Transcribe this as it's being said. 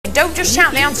Don't just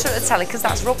shout the answer at the telly, because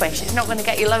that's rubbish. It's not going to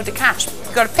get you a load of cash.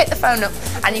 You've got to pick the phone up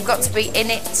and you've got to be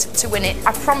in it to win it.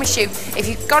 I promise you, if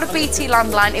you've got a BT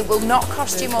landline, it will not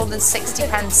cost you more than 60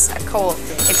 pence a call.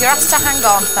 If you're asked to hang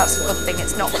on, that's a good thing.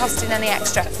 It's not costing any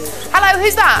extra. Hello,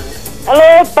 who's that?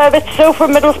 Hello, Bev, it's Sue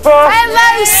from Middlesbrough.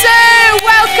 Hello, Sue!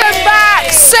 Welcome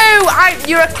back! Sue,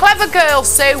 you're a clever girl,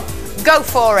 Sue. Go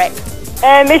for it.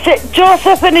 Is it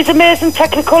Joseph and his amazing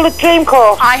Technicolor Dream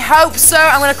Course? I hope so.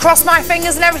 I'm going to cross my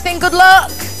fingers and everything. Good luck.